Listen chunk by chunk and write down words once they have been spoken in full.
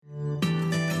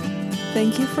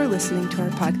Thank you for listening to our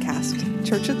podcast.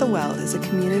 Church at the Well is a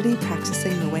community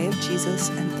practicing the way of Jesus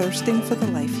and thirsting for the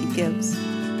life he gives.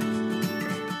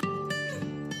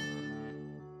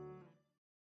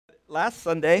 Last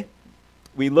Sunday,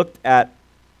 we looked at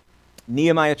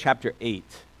Nehemiah chapter 8,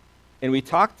 and we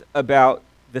talked about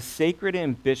the sacred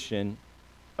ambition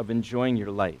of enjoying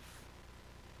your life.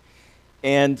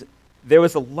 And there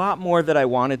was a lot more that I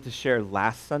wanted to share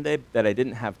last Sunday that I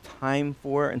didn't have time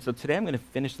for, and so today I'm going to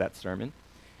finish that sermon.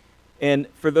 And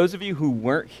for those of you who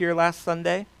weren't here last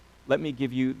Sunday, let me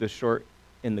give you the short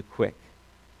and the quick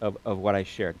of what I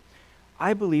shared.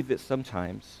 I believe that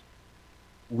sometimes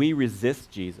we resist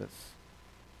Jesus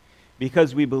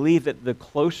because we believe that the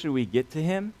closer we get to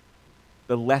him,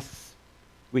 the less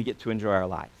we get to enjoy our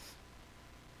lives.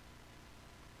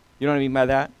 You know what I mean by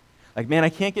that? Like, man, I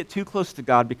can't get too close to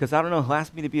God because I don't know, he'll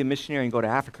ask me to be a missionary and go to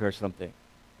Africa or something.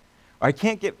 Or I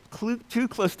can't get too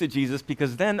close to Jesus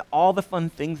because then all the fun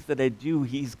things that I do,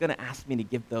 he's going to ask me to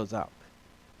give those up.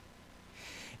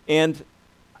 And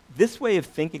this way of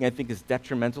thinking, I think, is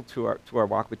detrimental to our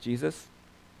walk with Jesus.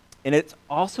 And it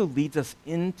also leads us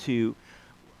into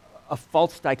a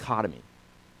false dichotomy.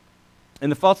 And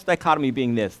the false dichotomy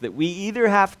being this, that we either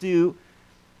have to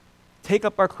take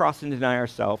up our cross and deny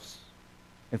ourselves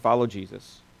and follow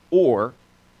Jesus, or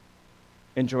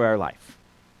enjoy our life.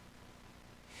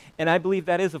 And I believe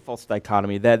that is a false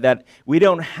dichotomy, that we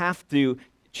don't have to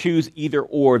choose either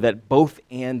or, that both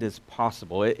and is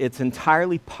possible. It's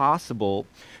entirely possible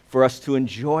for us to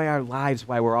enjoy our lives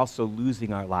while we're also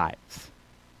losing our lives.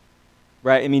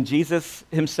 Right? I mean, Jesus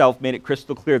himself made it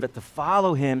crystal clear that to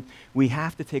follow him, we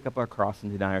have to take up our cross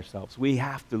and deny ourselves. We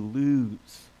have to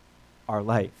lose our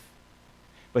life.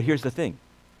 But here's the thing.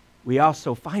 We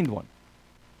also find one.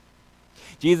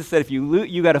 Jesus said, if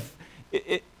you're going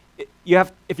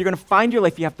to find your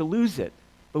life, you have to lose it.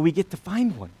 But we get to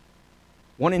find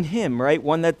one in him, right?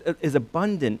 One that is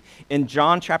abundant. In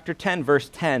John chapter 10,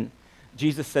 verse 10,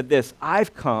 Jesus said this,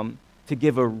 I've come to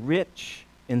give a rich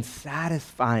and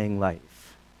satisfying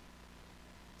life.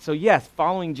 So yes,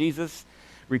 following Jesus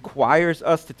requires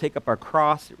us to take up our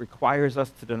cross. It requires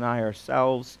us to deny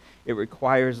ourselves. It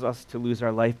requires us to lose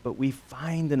our life, but we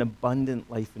find an abundant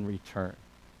life in return,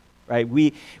 right?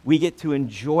 We get to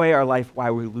enjoy our life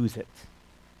while we lose it.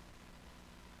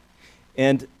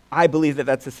 And I believe that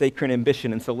that's a sacred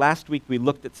ambition. And so last week we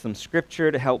looked at some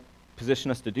scripture to help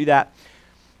position us to do that.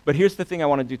 But here's the thing I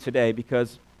want to do today,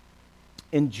 because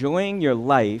enjoying your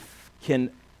life can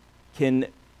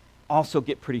also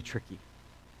get pretty tricky.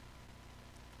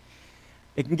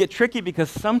 It can get tricky because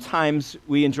sometimes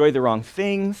we enjoy the wrong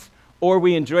things, or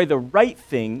we enjoy the right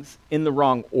things in the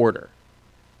wrong order,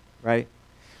 right?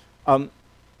 On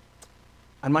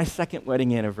my second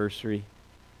wedding anniversary,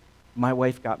 my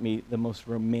wife got me the most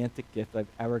romantic gift I've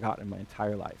ever gotten in my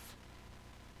entire life.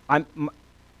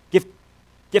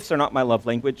 Gifts are not my love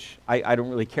language. I don't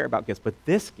really care about gifts, but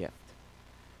this gift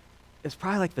is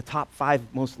probably like the top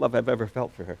 5 most love I've ever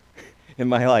felt for her in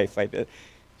my life.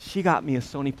 She got me a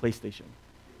Sony PlayStation.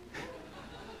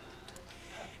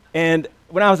 And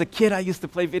when I was a kid, I used to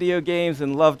play video games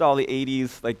and loved all the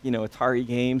 80s, like, Atari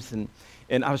games. And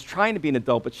I was trying to be an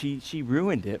adult, but she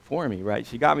ruined it for me, right?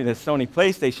 She got me this Sony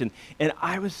PlayStation, and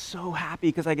I was so happy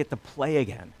because I get to play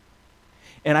again.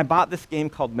 And I bought this game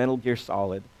called Metal Gear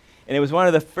Solid. And it was one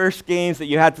of the first games that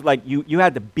you had to, you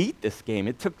had to beat this game.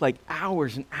 It took,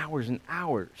 hours and hours and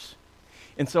hours.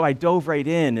 And so I dove right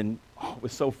in, and it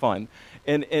was so fun.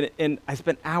 And I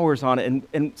spent hours on it,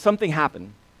 and something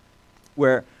happened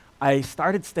where I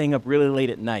started staying up really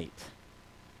late at night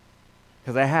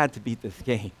because I had to beat this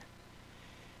game.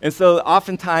 And so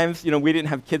oftentimes, we didn't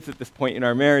have kids at this point in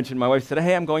our marriage, and my wife said,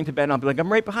 hey, I'm going to bed, and I'll be like,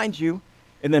 I'm right behind you.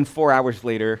 And then 4 hours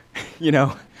later,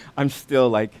 I'm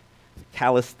still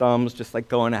callous thumbs, just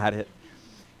going at it.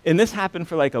 And this happened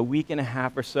for a week and a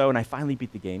half or so, and I finally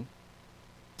beat the game.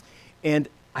 And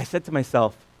I said to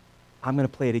myself, I'm going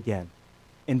to play it again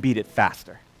and beat it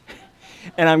faster.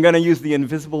 And I'm going to use the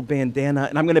invisible bandana,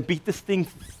 and I'm going to beat this thing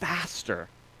faster.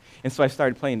 And so I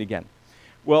started playing it again.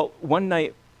 Well, one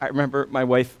night, I remember my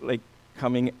wife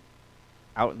coming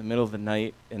out in the middle of the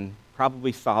night and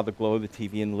probably saw the glow of the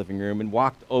TV in the living room and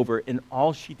walked over, and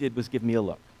all she did was give me a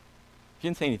look. She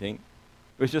didn't say anything.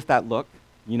 It was just that look.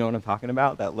 You know what I'm talking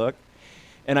about, that look?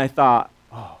 And I thought,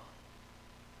 oh,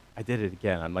 I did it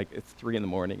again. It's 3 in the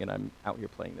morning, and I'm out here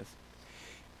playing this.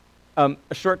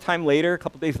 A short time later, a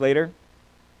couple days later,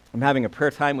 I'm having a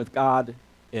prayer time with God,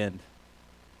 and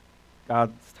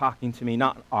God's talking to me,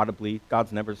 not audibly.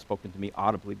 God's never spoken to me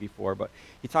audibly before, but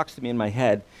he talks to me in my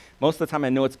head. Most of the time I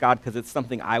know it's God because it's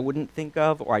something I wouldn't think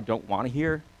of or I don't want to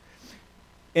hear.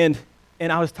 And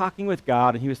And I was talking with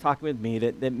God, and he was talking with me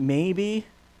that maybe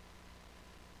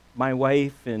my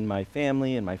wife and my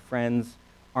family and my friends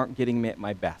aren't getting me at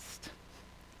my best.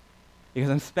 Because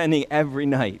I'm spending every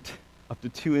night up to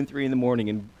 2 and 3 in the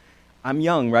morning, and I'm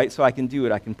young, right? So I can do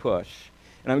it, I can push.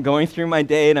 And I'm going through my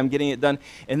day, and I'm getting it done.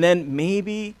 And then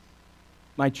maybe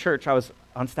my church, I was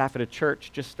on staff at a church,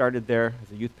 just started there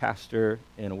as a youth pastor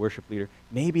and a worship leader.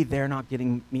 Maybe they're not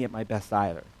getting me at my best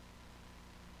either.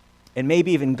 And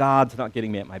maybe even God's not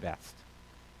getting me at my best.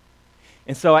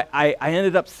 And so I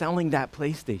ended up selling that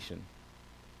PlayStation.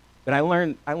 But I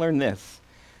learned this,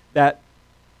 that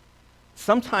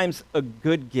sometimes a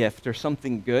good gift or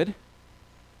something good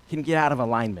can get out of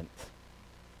alignment,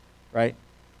 right?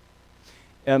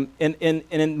 And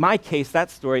in my case, that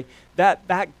story,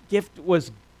 that gift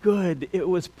was good. It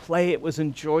was play. It was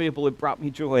enjoyable. It brought me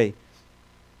joy.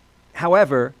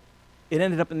 However, it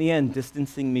ended up in the end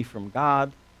distancing me from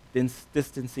God,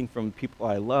 distancing from people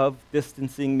I love,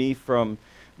 distancing me from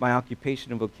my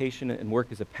occupation and vocation and work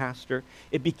as a pastor.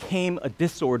 It became a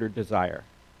disordered desire,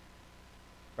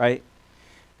 right?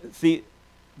 See,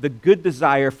 the good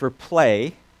desire for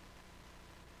play,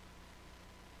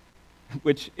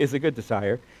 which is a good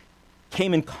desire,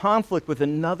 came in conflict with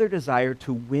another desire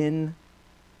to win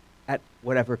at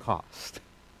whatever cost,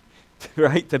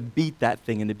 right? To beat that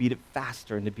thing and to beat it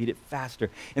faster and to beat it faster.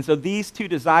 And so these two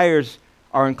desires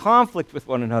are in conflict with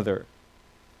one another.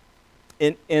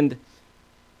 And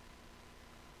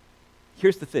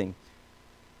here's the thing.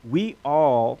 We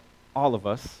all of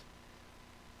us,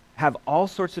 have all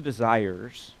sorts of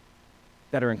desires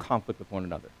that are in conflict with one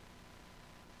another,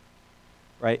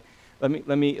 right? Let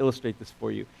me illustrate this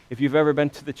for you. If you've ever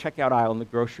been to the checkout aisle in the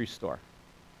grocery store,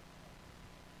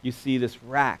 you see this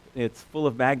rack, and it's full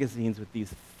of magazines with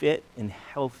these fit and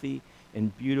healthy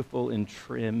and beautiful and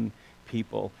trim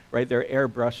people, right? They're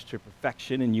airbrushed to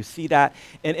perfection, and you see that,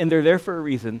 and they're there for a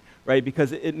reason, right?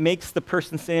 Because it makes the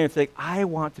person standing there and say, I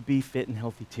want to be fit and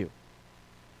healthy too.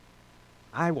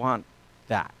 I want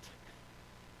that.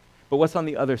 But what's on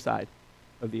the other side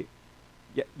of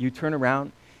you turn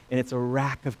around, and it's a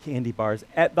rack of candy bars,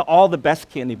 all the best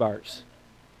candy bars.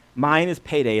 Mine is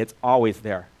Payday. It's always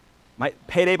there. My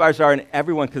Payday bars are in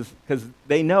everyone because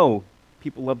they know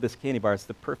people love this candy bar. It's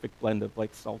the perfect blend of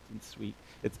like salt and sweet.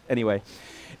 Anyway.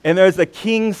 And there's a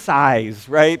king size,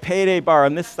 right? Payday bar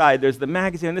on this side. There's the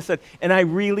magazine on this side. And I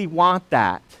really want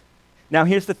that. Now,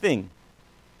 here's the thing.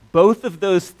 Both of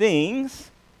those things,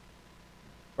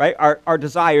 right, are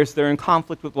desires. They're in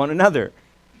conflict with one another.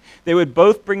 They would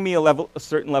both bring me a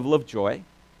certain level of joy,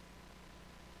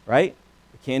 right?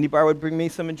 The candy bar would bring me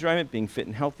some enjoyment. Being fit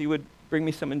and healthy would bring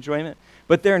me some enjoyment.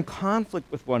 But they're in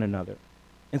conflict with one another.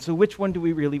 And so which one do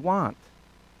we really want?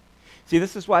 See,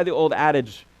 this is why the old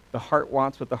adage, the heart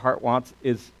wants what the heart wants,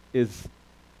 is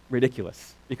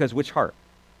ridiculous. Because which heart,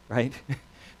 right?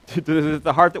 Is it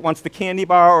the heart that wants the candy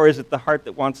bar, or is it the heart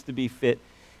that wants to be fit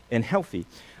and healthy?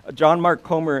 John Mark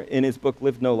Comer, in his book,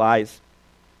 Live No Lies,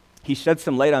 he sheds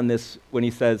some light on this when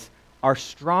he says, our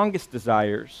strongest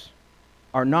desires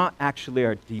are not actually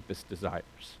our deepest desires.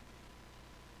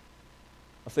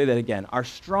 I'll say that again. Our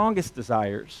strongest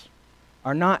desires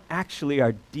are not actually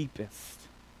our deepest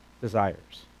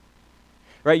desires.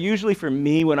 Right? Usually for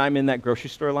me, when I'm in that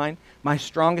grocery store line, my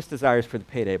strongest desire is for the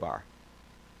Payday bar,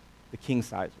 the king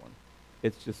size one.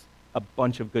 It's just a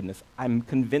bunch of goodness. I'm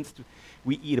convinced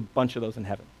we eat a bunch of those in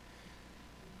heaven.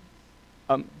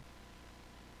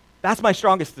 That's my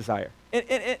strongest desire.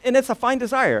 And it's a fine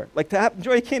desire. Like to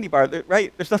enjoy a candy bar,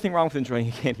 right? There's nothing wrong with enjoying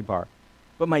a candy bar.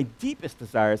 But my deepest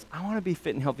desire is I want to be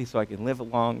fit and healthy so I can live a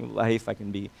long life. I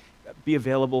can be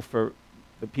available for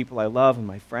the people I love and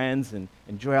my friends and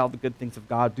enjoy all the good things of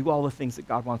God, do all the things that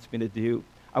God wants me to do.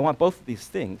 I want both of these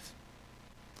things.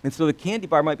 And so the candy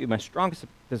bar might be my strongest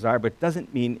desire, but it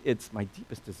doesn't mean it's my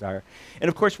deepest desire. And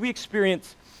of course, we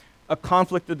experience a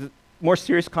conflict, more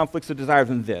serious conflicts of desire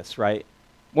than this, right?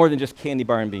 More than just candy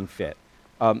bar and being fit.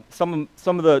 Some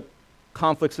of the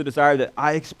conflicts of desire that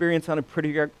I experience on a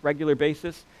pretty regular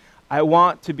basis, I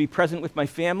want to be present with my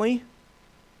family,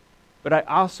 but I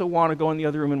also want to go in the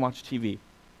other room and watch TV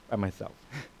by myself,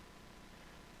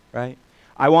 right?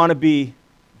 I want to be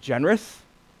generous.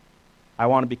 I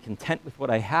want to be content with what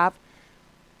I have,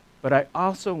 but I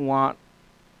also want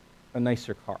a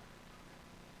nicer car,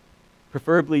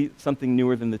 preferably something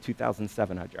newer than the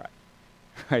 2007 I drive,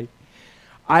 right?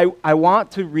 I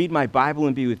want to read my Bible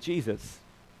and be with Jesus,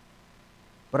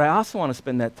 but I also want to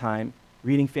spend that time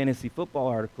reading fantasy football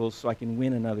articles so I can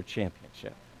win another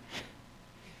championship.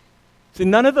 See,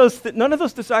 none of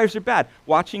those desires are bad.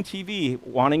 Watching TV,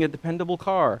 wanting a dependable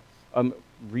car,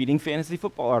 reading fantasy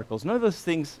football articles, none of those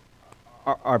things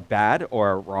are bad or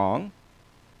are wrong.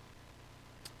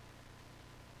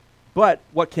 But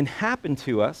what can happen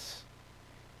to us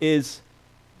is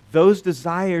those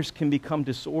desires can become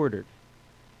disordered,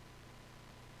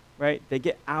 right? They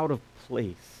get out of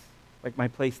place, like my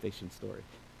PlayStation story.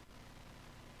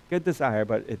 Good desire,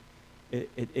 but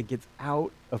it gets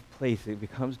out of place. It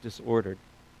becomes disordered.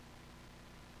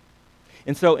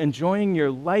 And so enjoying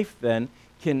your life then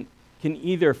can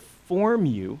either form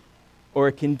you or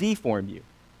it can deform you.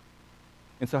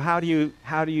 And so how do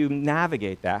you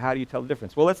navigate that? How do you tell the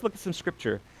difference? Well, let's look at some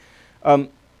scripture.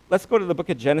 Let's go to the book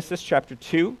of Genesis, chapter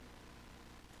 2,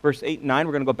 verse 8 and 9.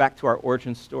 We're going to go back to our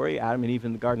origin story, Adam and Eve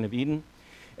in the Garden of Eden.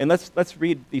 And let's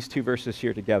read these two verses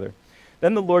here together.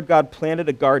 Then the Lord God planted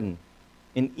a garden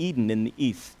in Eden in the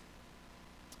east,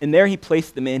 and there he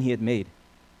placed the man he had made.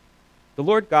 The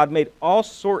Lord God made all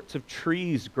sorts of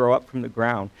trees grow up from the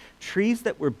ground, trees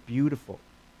that were beautiful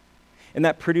and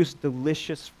that produced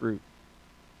delicious fruit.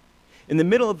 In the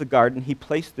middle of the garden, he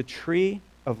placed the tree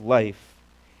of life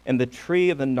and the tree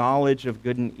of the knowledge of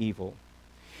good and evil.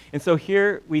 And so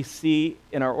here we see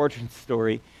in our origin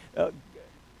story,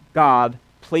 God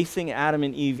placing Adam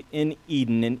and Eve in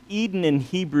Eden. And Eden in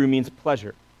Hebrew means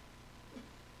pleasure.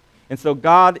 And so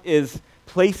God is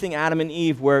placing Adam and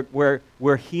Eve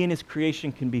where he and his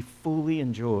creation can be fully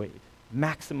enjoyed,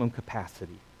 maximum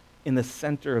capacity, in the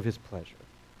center of his pleasure.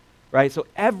 Right? So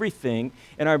everything,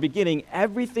 in our beginning,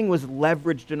 everything was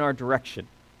leveraged in our direction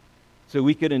so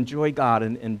we could enjoy God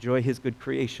and enjoy his good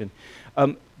creation.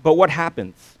 But what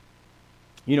happens?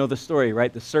 You know the story,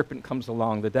 right? The serpent comes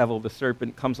along, the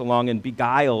serpent comes along and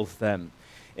beguiles them.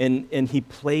 And he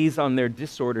plays on their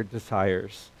disordered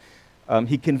desires.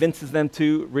 He convinces them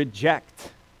to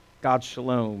reject God's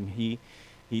shalom. He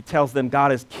tells them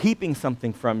God is keeping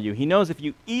something from you. He knows if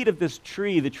you eat of this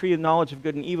tree, the tree of knowledge of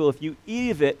good and evil, if you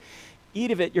eat of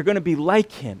it, you're going to be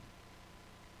like him.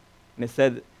 And it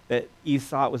said that Eve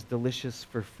saw it was delicious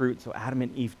for fruit, so Adam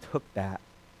and Eve took that.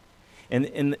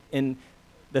 And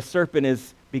the serpent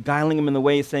is beguiling him in the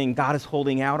way, saying, God is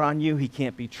holding out on you. He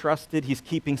can't be trusted. He's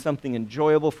keeping something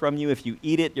enjoyable from you. If you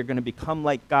eat it, you're going to become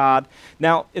like God.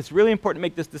 Now, it's really important to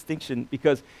make this distinction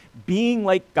because being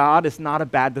like God is not a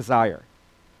bad desire.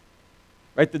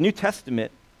 Right? The New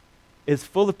Testament is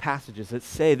full of passages that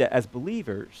say that as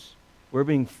believers, we're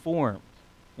being formed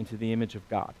into the image of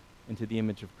God, into the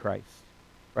image of Christ.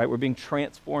 Right? We're being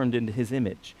transformed into his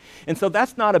image. And so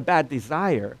that's not a bad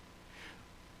desire.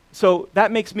 So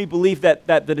that makes me believe that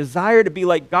the desire to be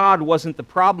like God wasn't the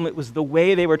problem. It was the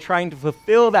way they were trying to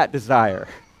fulfill that desire.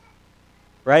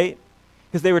 Right?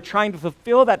 Because they were trying to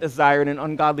fulfill that desire in an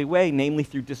ungodly way, namely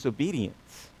through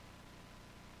disobedience.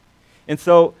 And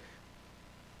so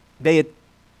they had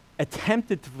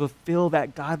attempted to fulfill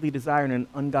that godly desire in an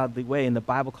ungodly way, and the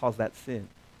Bible calls that sin.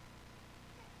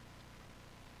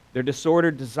 Their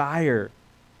disordered desire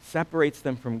separates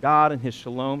them from God and his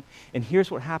shalom. And here's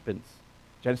what happens.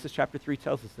 Genesis chapter 3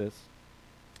 tells us this.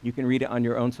 You can read it on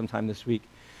your own sometime this week.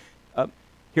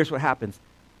 Here's what happens.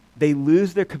 They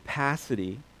lose their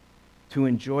capacity to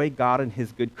enjoy God and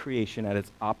his good creation at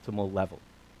its optimal level.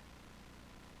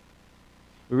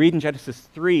 We read in Genesis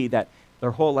 3 that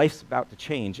their whole life's about to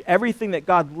change. Everything that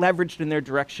God leveraged in their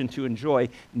direction to enjoy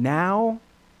now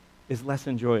is less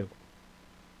enjoyable.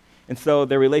 And so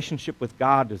their relationship with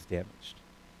God is damaged.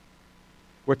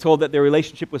 We're told that their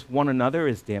relationship with one another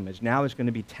is damaged. Now there's going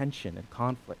to be tension and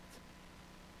conflict.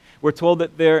 We're told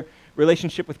that their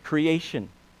relationship with creation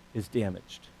is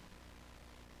damaged.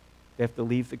 They have to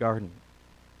leave the garden.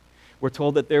 We're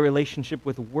told that their relationship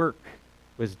with work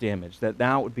was damaged, that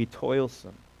now it would be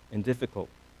toilsome and difficult.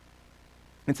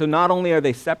 And so not only are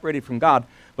they separated from God,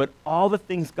 but all the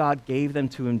things God gave them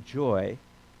to enjoy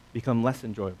become less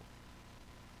enjoyable.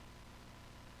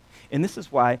 And this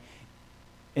is why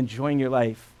enjoying your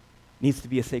life needs to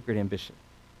be a sacred ambition.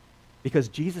 Because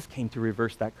Jesus came to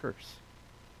reverse that curse.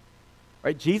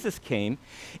 Right? Jesus came,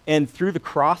 and through the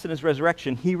cross and his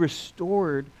resurrection, he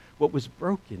restored what was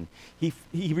broken. He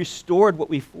restored what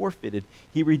we forfeited.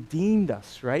 He redeemed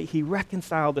us, right? He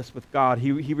reconciled us with God.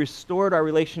 He restored our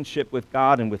relationship with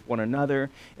God and with one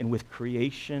another and with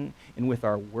creation and with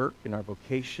our work and our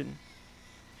vocation.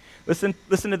 Listen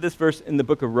to this verse in the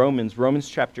book of Romans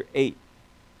chapter 8,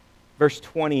 verse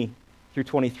 20 through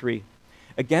 23.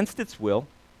 Against its will,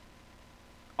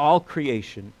 all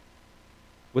creation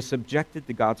was subjected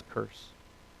to God's curse.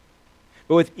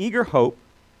 But with eager hope,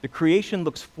 the creation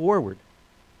looks forward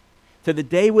to the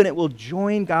day when it will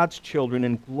join God's children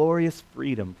in glorious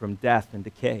freedom from death and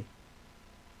decay.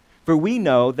 For we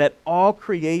know that all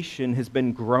creation has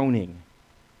been groaning,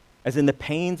 as in the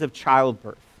pains of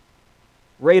childbirth,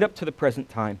 right up to the present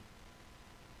time.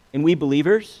 And we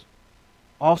believers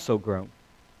also groan,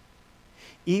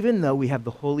 even though we have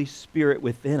the Holy Spirit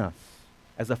within us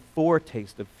as a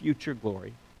foretaste of future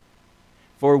glory.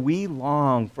 For we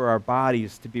long for our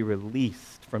bodies to be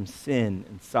released from sin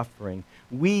and suffering.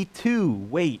 We too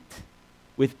wait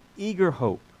with eager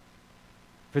hope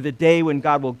for the day when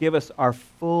God will give us our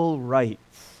full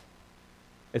rights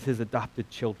as his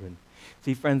adopted children.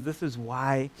 See, friends, this is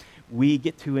why we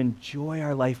get to enjoy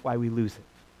our life while we lose it.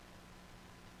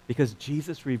 Because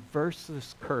Jesus reversed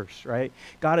this curse, right?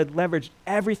 God had leveraged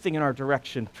everything in our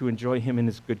direction to enjoy him in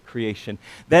his good creation.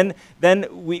 Then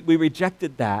we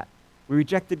rejected that. We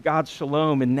rejected God's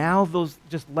shalom, and now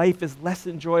life is less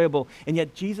enjoyable. And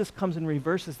yet Jesus comes and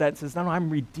reverses that and says, no, I'm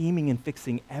redeeming and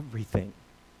fixing everything.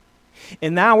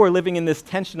 And now we're living in this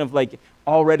tension of like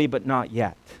already but not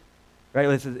yet.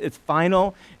 Right? It's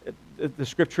final. The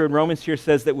scripture in Romans here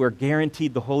says that we're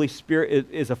guaranteed the Holy Spirit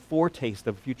is a foretaste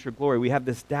of future glory. We have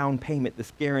this down payment,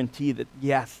 this guarantee that,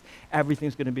 yes,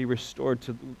 everything's going to be restored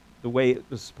to the way it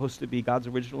was supposed to be, God's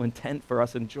original intent for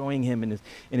us enjoying him in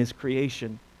his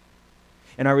creation.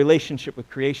 And our relationship with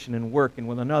creation and work and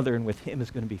one another and with him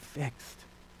is going to be fixed.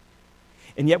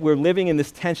 And yet we're living in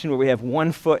this tension where we have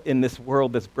one foot in this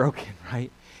world that's broken, right?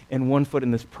 And one foot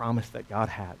in this promise that God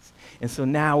has. And so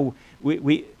now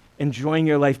we enjoying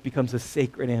your life becomes a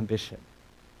sacred ambition.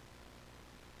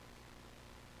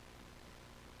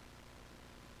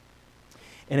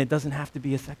 And it doesn't have to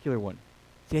be a secular one.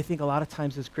 See, I think a lot of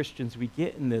times as Christians we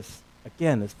get in this,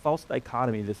 again, this false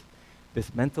dichotomy,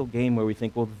 this mental game where we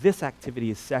think, well, this activity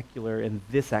is secular and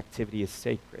this activity is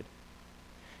sacred.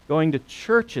 Going to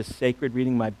church is sacred,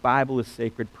 reading my Bible is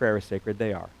sacred, prayer is sacred.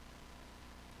 They are.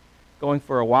 Going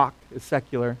for a walk is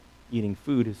secular, eating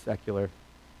food is secular,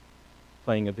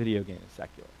 playing a video game is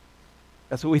secular.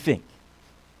 That's what we think.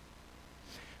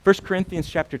 1 Corinthians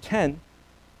chapter 10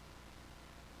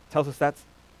 tells us that's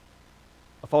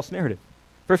a false narrative.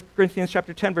 1 Corinthians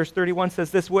chapter 10 verse 31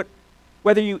 says this,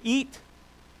 whether you eat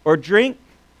or drink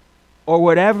or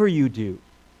whatever you do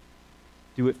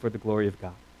it for the glory of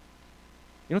God.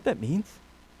 You know what that means?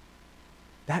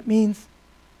 That means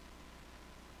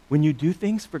when you do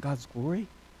things for God's glory,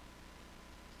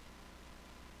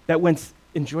 that when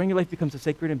enjoying your life becomes a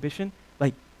sacred ambition,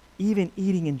 like even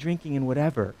eating and drinking and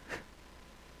whatever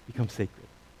becomes sacred.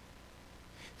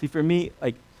 See, for me,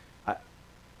 like,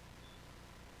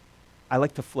 I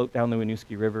like to float down the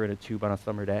Winooski River in a tube on a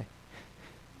summer day.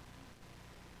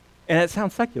 And it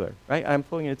sounds secular, right? I'm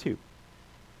floating in a tube.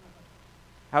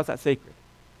 How's that sacred?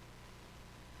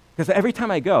 Because every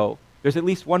time I go, there's at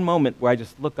least one moment where I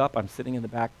just look up, I'm sitting in the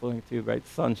back floating a tube, right?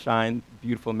 Sunshine,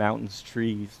 beautiful mountains,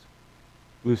 trees,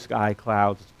 blue sky,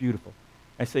 clouds, it's beautiful.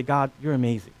 I say, God, you're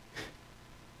amazing.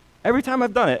 Every time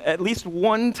I've done it, at least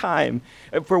one time,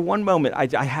 for one moment,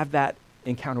 I have that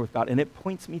encounter with God, and it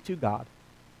points me to God.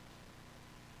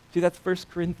 See, that's 1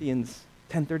 Corinthians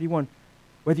 10:31.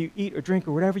 Whether you eat or drink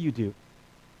or whatever you do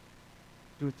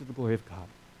it to the glory of God.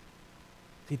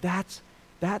 See, that's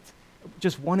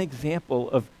just one example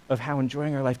of how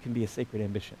enjoying our life can be a sacred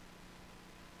ambition.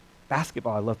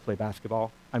 Basketball, I love to play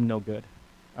basketball. I'm no good.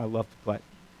 I love to play.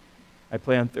 I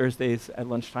play on Thursdays at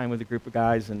lunchtime with a group of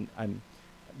guys, and I'm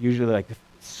usually like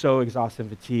so exhausted and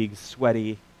fatigued,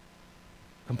 sweaty,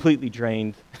 completely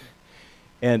drained,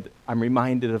 and I'm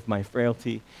reminded of my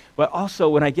frailty. But also,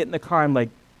 when I get in the car, I'm like,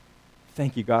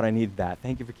 thank you, God, I need that.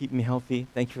 Thank you for keeping me healthy.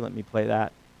 Thank you for letting me play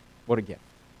that. What a gift.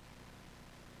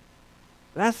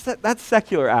 That's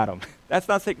secular, Adam. That's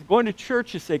not sacred. Going to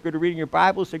church is sacred, or reading your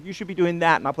Bible is sacred. You should be doing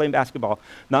that, not playing basketball,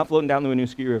 not floating down the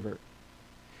Winooski River.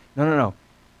 No.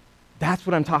 That's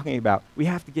what I'm talking about. We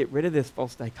have to get rid of this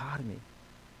false dichotomy.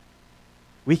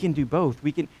 We can do both.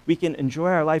 We can enjoy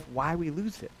our life while we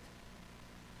lose it.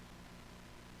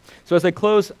 So as I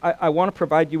close, I want to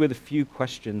provide you with a few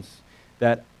questions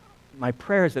that my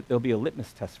prayer is that there'll be a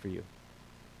litmus test for you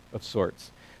of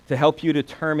sorts to help you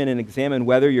determine and examine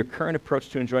whether your current approach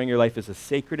to enjoying your life is a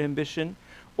sacred ambition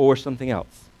or something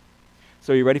else.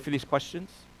 So are you ready for these questions?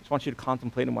 I just want you to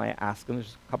contemplate them while I ask them.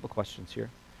 There's a couple questions here.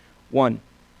 1,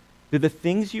 do the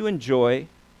things you enjoy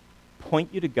point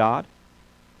you to God,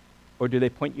 or do they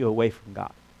point you away from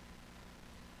God?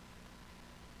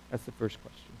 That's the first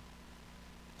question.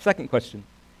 Second question,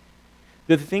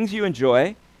 do the things you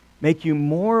enjoy make you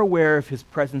more aware of his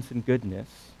presence and goodness,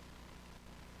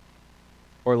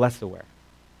 or less aware?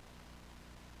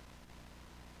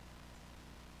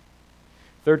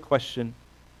 Third question,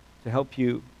 to help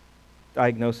you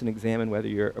diagnose and examine whether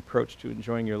your approach to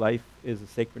enjoying your life is a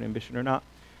sacred ambition or not.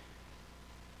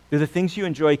 Do the things you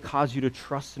enjoy cause you to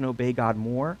trust and obey God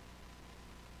more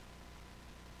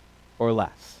or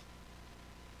less?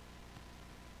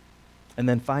 And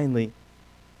then finally,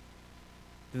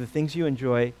 do the things you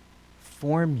enjoy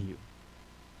form you,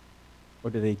 or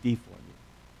do they deform you?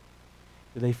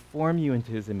 Do they form you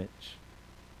into his image,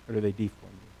 or do they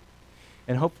deform you?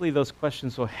 And hopefully those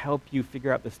questions will help you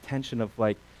figure out this tension of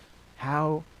like,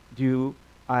 how do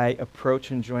I approach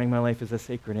enjoying my life as a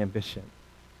sacred ambition,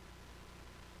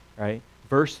 right?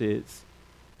 Versus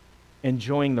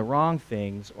enjoying the wrong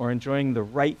things or enjoying the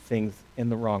right things in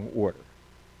the wrong order.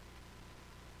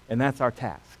 And that's our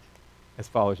task as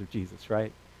followers of Jesus,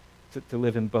 right? To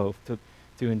live in both, to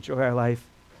enjoy our life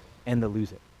and to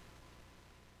lose it.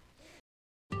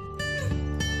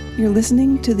 You're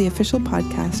listening to the official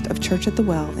podcast of Church at the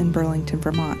Well in Burlington,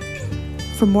 Vermont.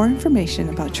 For more information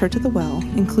about Church at the Well,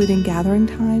 including gathering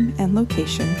time and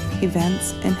location,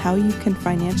 events, and how you can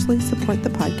financially support the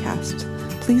podcast,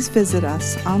 please visit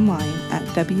us online at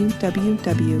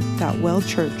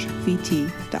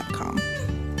www.wellchurchvt.com.